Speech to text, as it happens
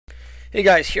Hey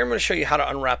guys, here I'm going to show you how to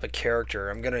unwrap a character.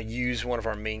 I'm going to use one of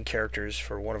our main characters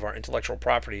for one of our intellectual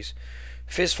properties,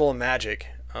 Fistful of Magic.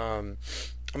 I'm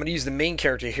going to use the main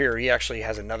character here. He actually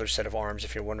has another set of arms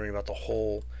if you're wondering about the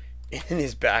hole in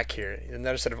his back here.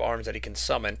 Another set of arms that he can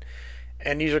summon.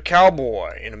 And he's a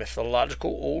cowboy in a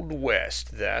mythological Old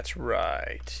West. That's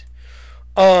right.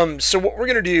 So what we're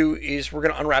going to do is we're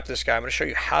going to unwrap this guy. I'm going to show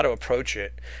you how to approach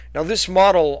it. Now this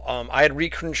model, I had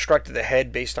reconstructed the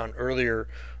head based on earlier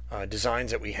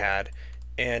designs that we had.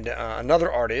 And another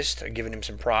artist, giving him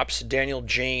some props, Daniel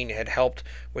Jane, had helped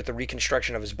with the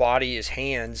reconstruction of his body, his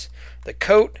hands, the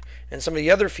coat, and some of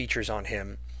the other features on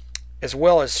him, as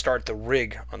well as start the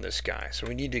rig on this guy. So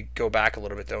we need to go back a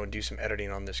little bit though and do some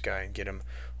editing on this guy and get him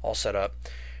all set up.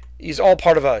 He's all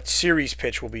part of a series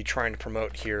pitch we'll be trying to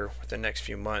promote here with the next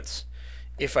few months,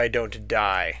 if I don't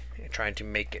die trying to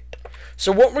make it.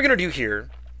 So what we're going to do here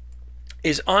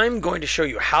is I'm going to show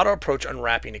you how to approach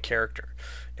unwrapping a character.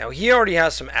 Now he already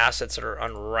has some assets that are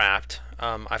unwrapped.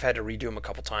 I've had to redo them a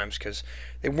couple times because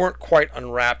they weren't quite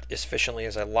unwrapped as efficiently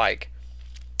as I like.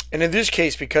 And in this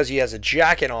case, because he has a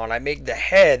jacket on, I make the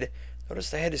head,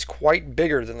 notice the head is quite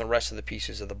bigger than the rest of the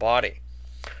pieces of the body.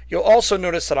 You'll also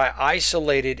notice that I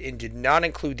isolated and did not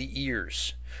include the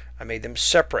ears. I made them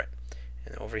separate.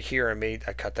 And over here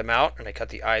I cut them out, and I cut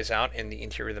the eyes out and the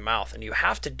interior of the mouth. And you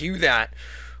have to do that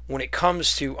when it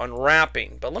comes to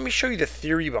unwrapping. But let me show you the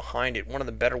theory behind it, one of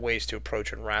the better ways to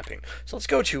approach unwrapping. So let's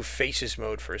go to faces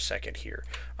mode for a second here.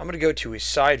 I'm going to go to his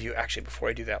side view. Actually, before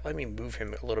I do that, let me move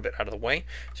him a little bit out of the way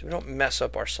so we don't mess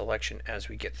up our selection as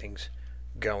we get things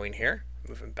going here.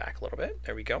 Move him back a little bit.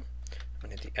 There we go. I'm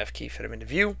going to hit the F key, fit him into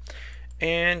view,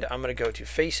 and I'm going to go to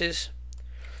faces.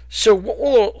 So what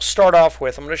we'll start off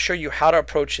with, I'm going to show you how to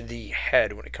approach the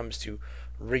head when it comes to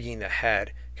rigging the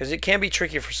head, because it can be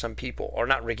tricky for some people, or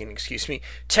not rigging, excuse me,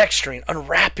 texturing,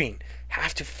 unwrapping.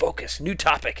 Have to focus. New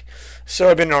topic. So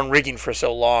I've been on rigging for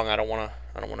so long, I don't want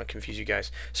to confuse you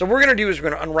guys. So what we're going to do is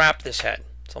we're going to unwrap this head.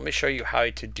 So let me show you how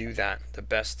to do that the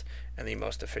best and the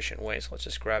most efficient way. So let's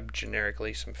just grab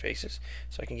generically some faces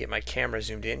so I can get my camera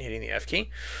zoomed in, hitting the F key.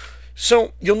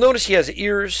 So you'll notice he has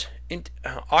ears,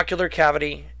 ocular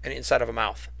cavity, and inside of a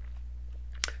mouth.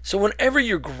 So whenever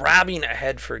you're grabbing a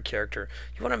head for a character,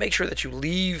 you want to make sure that you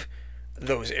leave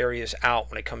those areas out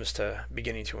when it comes to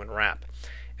beginning to unwrap.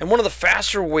 And one of the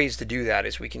faster ways to do that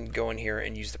is we can go in here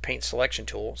and use the paint selection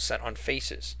tool set on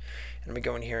faces. And we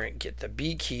go in here and get the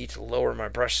B key to lower my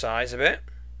brush size a bit.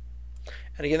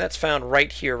 And again, that's found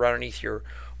right here, right underneath your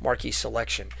marquee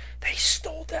selection. They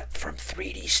stole that from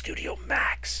 3D Studio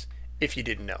Max, if you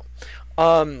didn't know.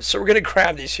 So we're going to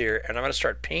grab this here, and I'm going to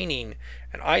start painting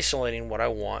and isolating what I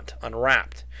want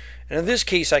unwrapped. And in this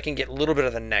case, I can get a little bit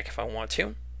of the neck if I want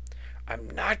to.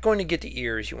 I'm not going to get the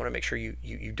ears. You want to make sure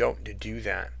you don't do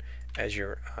that as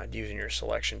you're using your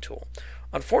selection tool.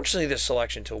 Unfortunately, this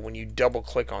selection tool, when you double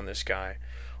click on this guy,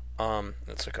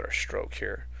 let's look at our stroke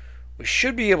here. We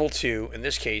should be able to, in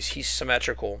this case, he's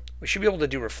symmetrical. We should be able to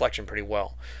do reflection pretty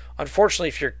well. Unfortunately,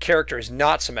 if your character is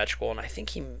not symmetrical, and I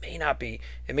think he may not be,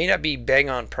 it may not be bang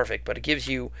on perfect, but it gives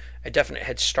you a definite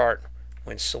head start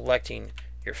when selecting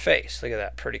your face. Look at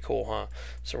that, pretty cool, huh?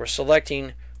 So we're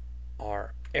selecting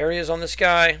our areas on this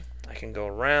guy. I can go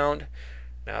around.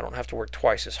 Now I don't have to work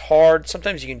twice as hard.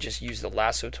 Sometimes you can just use the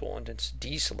lasso tool and just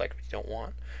deselect what you don't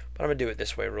want. But I'm going to do it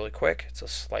this way really quick. It's a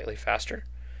slightly faster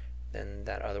than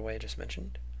that other way I just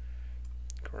mentioned.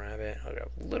 Grab it. I'll grab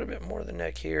a little bit more of the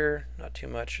neck here. Not too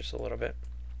much, just a little bit.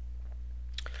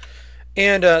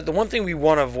 And the one thing we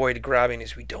want to avoid grabbing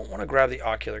is we don't want to grab the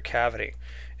ocular cavity.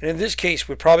 And in this case,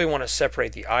 we probably want to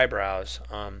separate the eyebrows.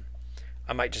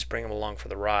 I might just bring them along for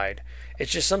the ride.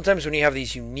 It's just sometimes when you have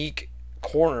these unique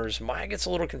corners, mine gets a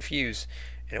little confused,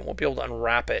 and it won't be able to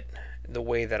unwrap it the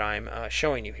way that I'm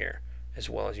showing you here as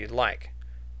well as you'd like.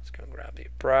 Let's go and grab the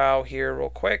brow here real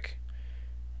quick.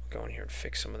 Go in here and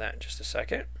fix some of that in just a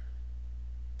second.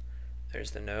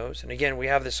 There's the nose. And again, we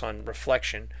have this on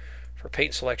reflection for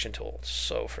paint selection tool. It's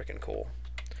so freaking cool.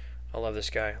 I love this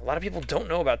guy. A lot of people don't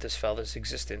know about this fella's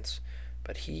existence,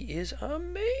 but he is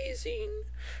amazing.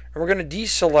 And we're going to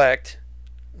deselect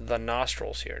the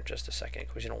nostrils here in just a second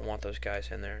because you don't want those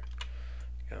guys in there.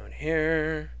 Go in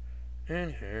here,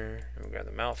 and here, and we grab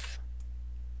the mouth.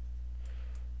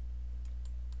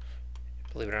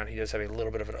 Believe it or not, he does have a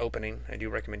little bit of an opening. I do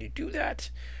recommend you do that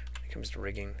when it comes to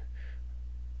rigging.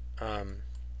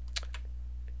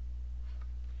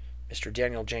 Mr.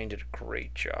 Daniel Jane did a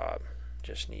great job.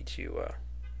 Just need to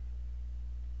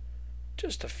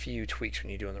just a few tweaks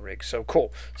when you do on the rig. So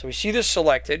cool. So we see this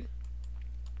selected,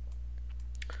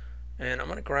 and I'm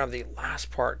going to grab the last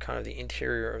part, kind of the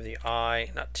interior of the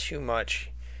eye. Not too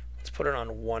much. Let's put it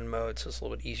on 1 mode so it's a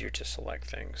little bit easier to select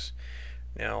things.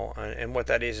 Now, and what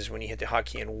that is when you hit the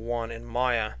hotkey in 1 in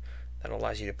Maya, that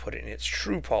allows you to put it in its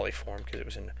true poly form because it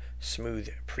was in smooth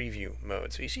preview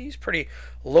mode. So you see he's pretty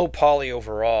low poly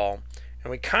overall. And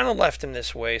we kind of left him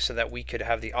this way so that we could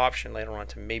have the option later on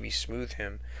to maybe smooth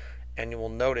him. And you will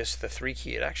notice the 3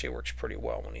 key, it actually works pretty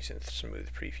well when he's in smooth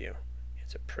preview.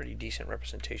 It's a pretty decent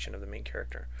representation of the main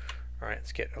character. Alright,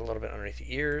 let's get a little bit underneath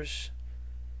the ears.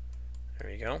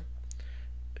 There you go.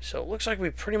 So it looks like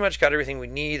we've pretty much got everything we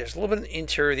need. There's a little bit in the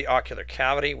interior of the ocular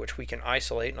cavity, which we can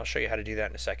isolate, and I'll show you how to do that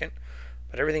in a second.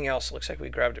 But everything else looks like we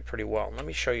grabbed it pretty well. Let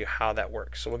me show you how that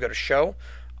works. So we'll go to Show,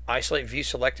 Isolate View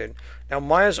Selected. Now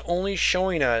Maya's only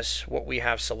showing us what we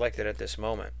have selected at this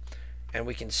moment. And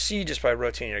we can see just by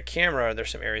rotating our camera,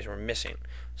 there's some areas we're missing.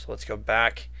 So let's go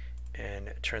back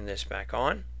and turn this back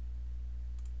on.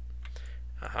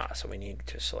 Aha, so we need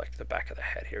to select the back of the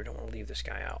head here. We don't want to leave this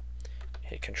guy out.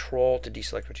 Hit Control to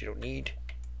deselect what you don't need.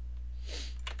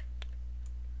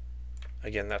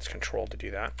 Again, that's Control to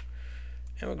do that.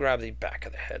 And we'll grab the back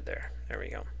of the head there. There we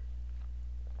go.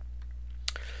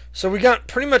 So we got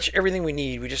pretty much everything we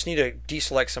need. We just need to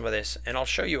deselect some of this, and I'll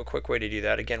show you a quick way to do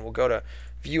that. Again, we'll go to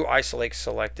View, Isolate,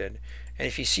 Selected, and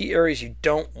if you see areas you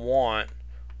don't want,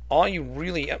 all you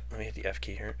really, let me hit the F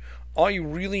key here. All you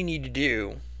really need to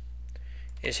do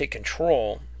is hit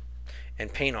Control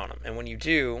and paint on them, and when you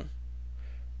do,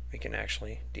 we can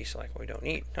actually deselect what we don't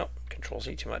need. Nope, Control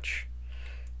Z too much.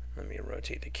 Let me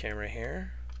rotate the camera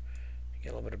here.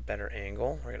 Get a little bit of better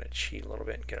angle. We're going to cheat a little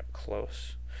bit and get up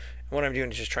close. And what I'm doing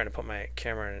is just trying to put my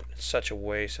camera in such a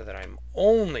way so that I'm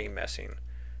only messing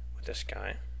with this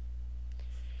guy.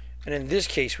 And in this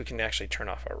case, we can actually turn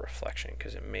off our reflection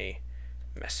because it may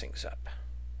mess things up.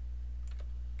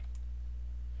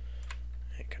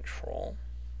 Hit Control.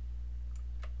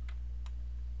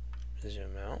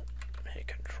 Zoom out. Hit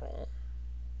Control.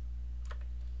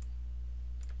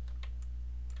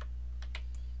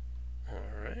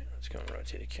 Alright, let's go and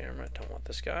rotate the camera. Don't want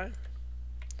this guy.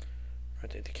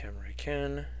 Rotate the camera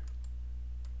again.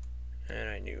 And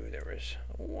I knew there was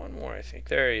one more, I think.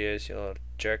 There he is, you little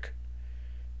jerk.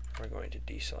 We're going to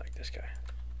deselect this guy.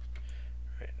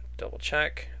 Alright, double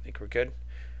check. I think we're good.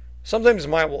 Sometimes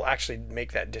Maya will actually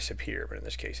make that disappear, but in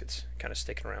this case it's kind of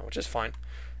sticking around, which is fine,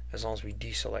 as long as we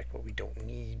deselect what we don't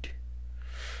need.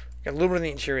 Got a little bit of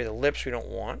the interior of the lips we don't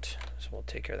want, so we'll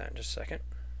take care of that in just a second.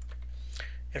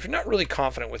 If you're not really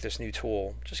confident with this new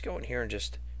tool, just go in here and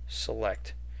just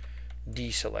select,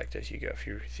 deselect as you go if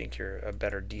you think you're a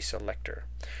better deselector.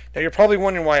 Now you're probably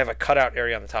wondering why I have a cutout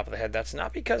area on the top of the head. That's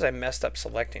not because I messed up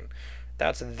selecting.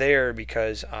 That's there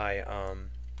because I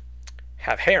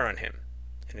have hair on him,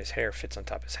 and his hair fits on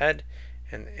top of his head,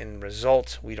 and in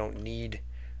result we don't need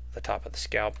the top of the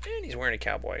scalp, and he's wearing a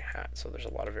cowboy hat, so there's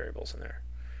a lot of variables in there.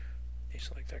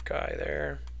 Deselect that guy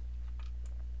there.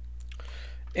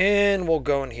 And we'll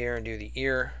go in here and do the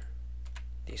ear.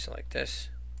 Deselect this.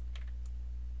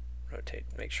 Rotate,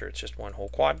 make sure it's just one whole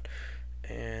quad.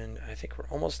 And I think we're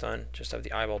almost done. Just have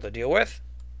the eyeball to deal with.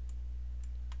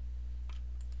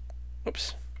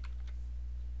 Oops.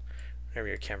 Whenever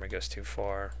your camera goes too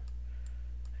far,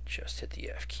 just hit the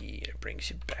F key and it brings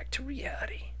you back to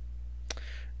reality.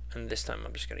 And this time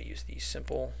I'm just going to use the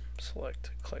simple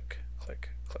select, click, click,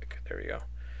 click. There we go.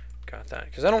 Got that.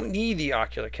 Because I don't need the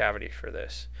ocular cavity for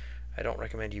this. I don't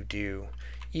recommend you do.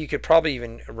 You could probably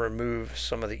even remove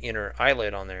some of the inner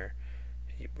eyelid on there.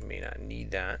 You may not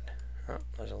need that. Oh,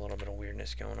 there's a little bit of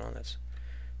weirdness going on that's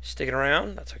sticking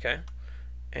around. That's okay.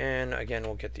 And again,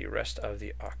 we'll get the rest of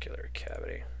the ocular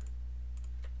cavity.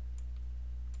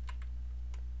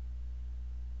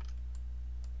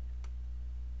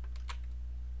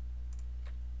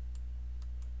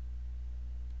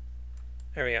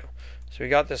 There we go. So we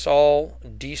got this all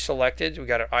deselected. We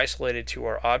got it isolated to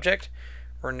our object.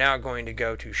 We're now going to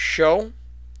go to Show,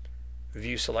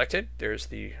 View Selected. There's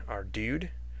our dude,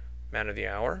 Man of the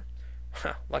Hour.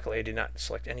 Luckily, I did not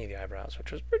select any of the eyebrows,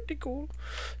 which was pretty cool.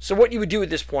 So what you would do at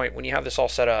this point, when you have this all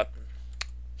set up,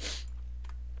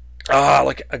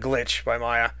 like a glitch by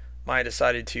Maya. Maya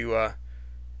decided to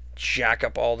jack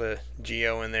up all the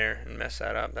geo in there and mess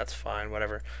that up. That's fine,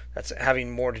 whatever. That's having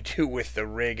more to do with the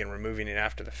rig and removing it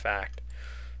after the fact.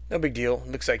 No big deal.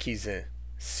 Looks like he's a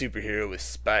superhero with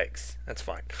spikes. That's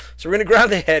fine. So we're going to grab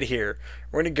the head here.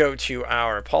 We're going to go to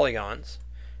our polygons.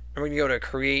 And we're going to go to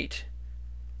Create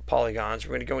Polygons.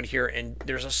 We're going to go in here, and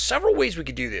there's several ways we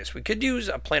could do this. We could use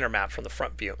a planar map from the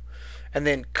front view and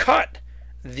then cut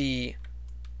the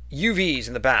UVs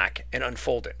in the back and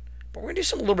unfold it. But we're going to do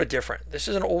something a little bit different. This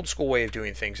is an old school way of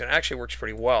doing things, and it actually works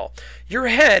pretty well. Your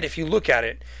head, if you look at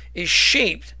it, is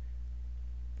shaped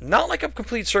not like a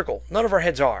complete circle. None of our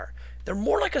heads are. They're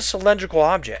more like a cylindrical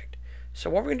object. So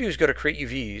what we're going to do is go to Create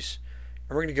UVs,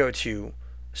 and we're going to go to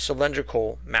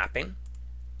Cylindrical Mapping,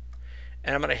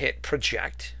 and I'm going to hit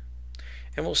Project,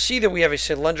 and we'll see that we have a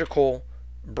cylindrical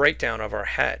breakdown of our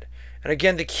head. And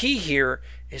again, the key here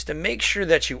is to make sure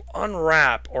that you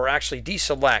unwrap or actually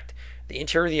deselect the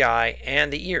interior of the eye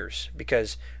and the ears,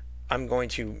 because I'm going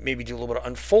to maybe do a little bit of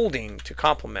unfolding to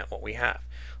complement what we have.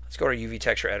 Let's go to UV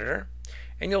Texture Editor,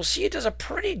 and you'll see it does a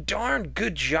pretty darn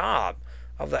good job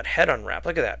of that head unwrap.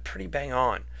 Look at that, pretty bang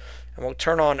on. And we'll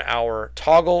turn on our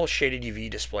Toggle Shaded UV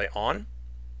Display on.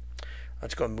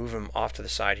 Let's go and move them off to the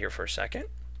side here for a second.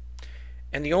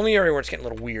 And the only area where it's getting a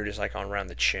little weird is like on around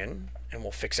the chin, and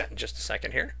we'll fix that in just a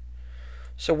second here.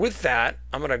 So with that,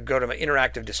 I'm going to go to my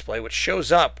interactive display, which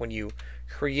shows up when you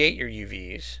create your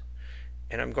UVs.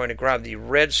 And I'm going to grab the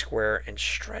red square and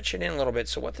stretch it in a little bit.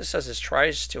 So what this does is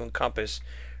tries to encompass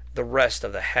the rest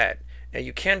of the head. Now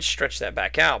you can stretch that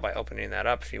back out by opening that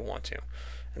up if you want to.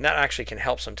 And that actually can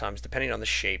help sometimes depending on the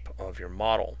shape of your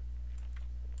model.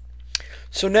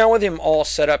 So now with them all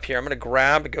set up here, I'm going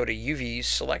to go to UVs,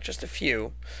 select just a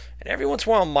few, and every once in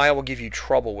a while Maya will give you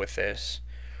trouble with this.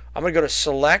 I'm going to go to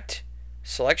select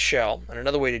shell, and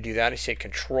another way to do that is say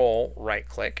Control, right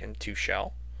click, and to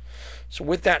shell. So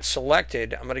with that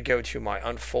selected, I'm going to go to my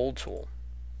unfold tool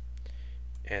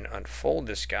and unfold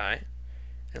this guy,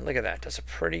 and look at that, does a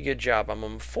pretty good job. I'm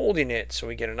unfolding it so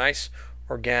we get a nice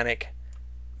organic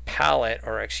palette,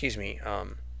 or excuse me,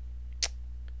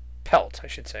 pelt, I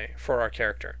should say, for our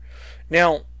character.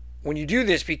 Now, when you do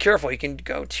this, be careful. You can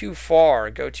go too far,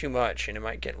 go too much, and it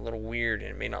might get a little weird,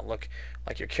 and it may not look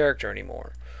like your character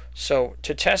anymore. So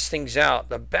to test things out,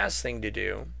 the best thing to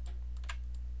do,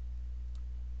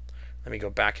 let me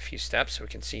go back a few steps so we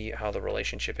can see how the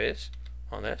relationship is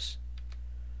on this.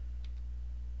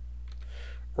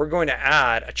 We're going to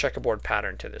add a checkerboard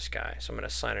pattern to this guy. So I'm going to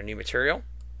assign a new material.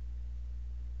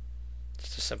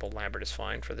 Just a simple Lambert is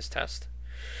fine for this test.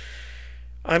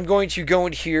 I'm going to go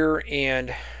in here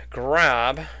and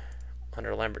grab,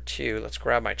 under Lambert 2, let's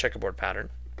grab my checkerboard pattern.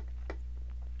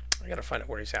 I gotta find out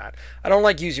where he's at. I don't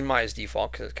like using my as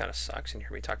default because it kind of sucks, and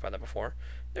here we talked about that before.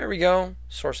 There we go,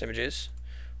 source images.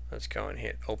 Let's go and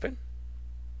hit open.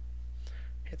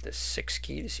 Hit the 6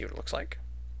 key to see what it looks like.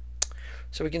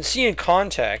 So we can see in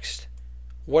context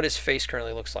what his face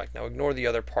currently looks like. Now ignore the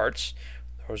other parts.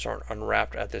 Those aren't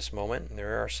unwrapped at this moment, and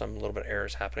there are some little bit of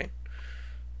errors happening.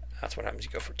 That's what happens. You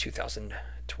go for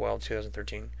 2012,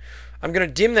 2013. I'm going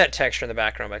to dim that texture in the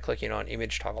background by clicking on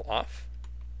Image Toggle Off.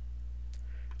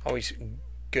 Always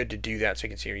good to do that so you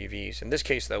can see your UVs. In this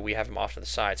case, though, we have them off to the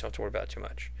side, so I don't have to worry about it too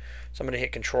much. So I'm going to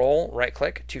hit Control,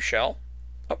 right-click, to shell.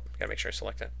 Oh, got to make sure I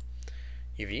select it.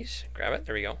 UVs, grab it.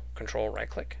 There we go. Control,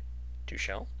 right-click, to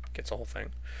shell. Gets the whole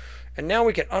thing. And now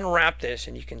we can unwrap this,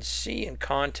 and you can see in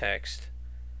context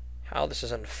how this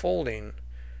is unfolding.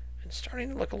 It's starting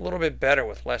to look a little bit better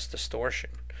with less distortion.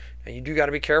 And you do got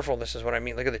to be careful. This is what I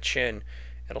mean. Look at the chin.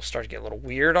 It'll start to get a little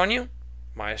weird on you.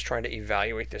 Maya's trying to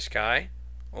evaluate this guy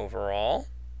overall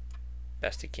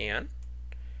best he can.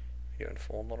 You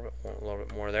unfold a little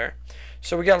bit more there.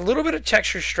 So we got a little bit of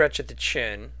texture stretch at the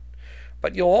chin,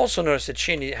 but you'll also notice the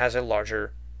chin has a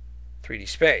larger 3D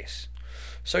space.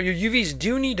 So your UVs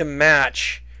do need to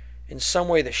match in some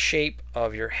way the shape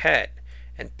of your head.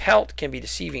 And pelt can be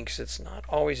deceiving because it's not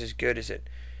always as good as it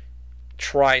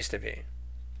tries to be.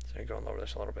 So I'm going to lower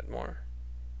this a little bit more.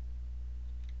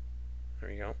 There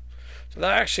we go. So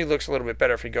that actually looks a little bit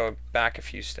better if we go back a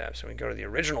few steps and we go to the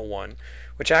original one,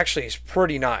 which actually is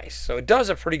pretty nice. So it does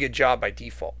a pretty good job by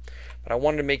default. But I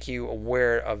wanted to make you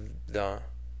aware of the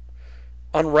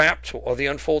unwrap tool or the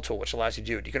unfold tool, which allows you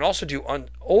to do it. You can also do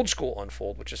old school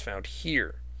unfold, which is found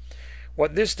here.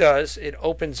 What this does, it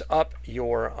opens up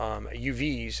your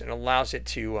UVs and allows it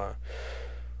to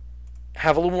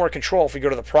have a little more control. If we go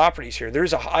to the properties here,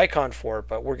 there's an icon for it,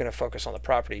 but we're going to focus on the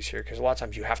properties here because a lot of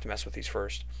times you have to mess with these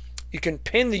first. You can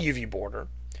pin the UV border,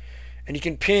 and you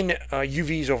can pin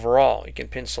UVs overall. You can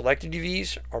pin selected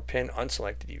UVs or pin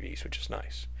unselected UVs, which is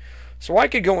nice. So I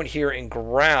could go in here and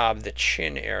grab the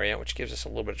chin area, which gives us a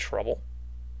little bit of trouble.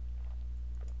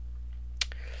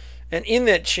 And in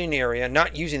that chin area,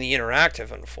 not using the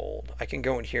interactive unfold, I can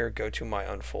go in here, go to my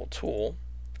unfold tool,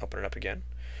 open it up again,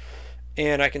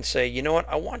 and I can say, you know what,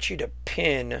 I want you to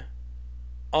pin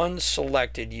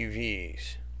unselected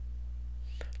UVs.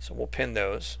 So we'll pin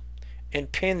those, and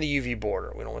pin the UV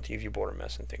border. We don't want the UV border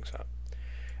messing things up.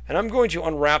 And I'm going to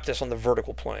unwrap this on the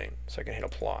vertical plane, so I can hit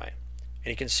apply. And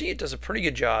you can see it does a pretty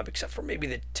good job, except for maybe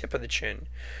the tip of the chin.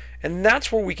 And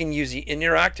that's where we can use the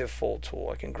interactive fold tool.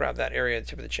 I can grab that area at the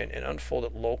tip of the chin and unfold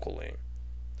it locally.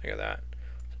 Look at that.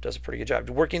 does a pretty good job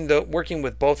working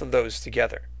with both of those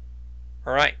together.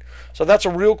 All right, so that's a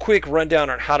real quick rundown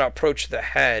on how to approach the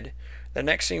head. The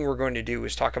next thing we're going to do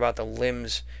is talk about the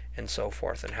limbs and so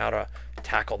forth and how to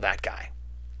tackle that guy.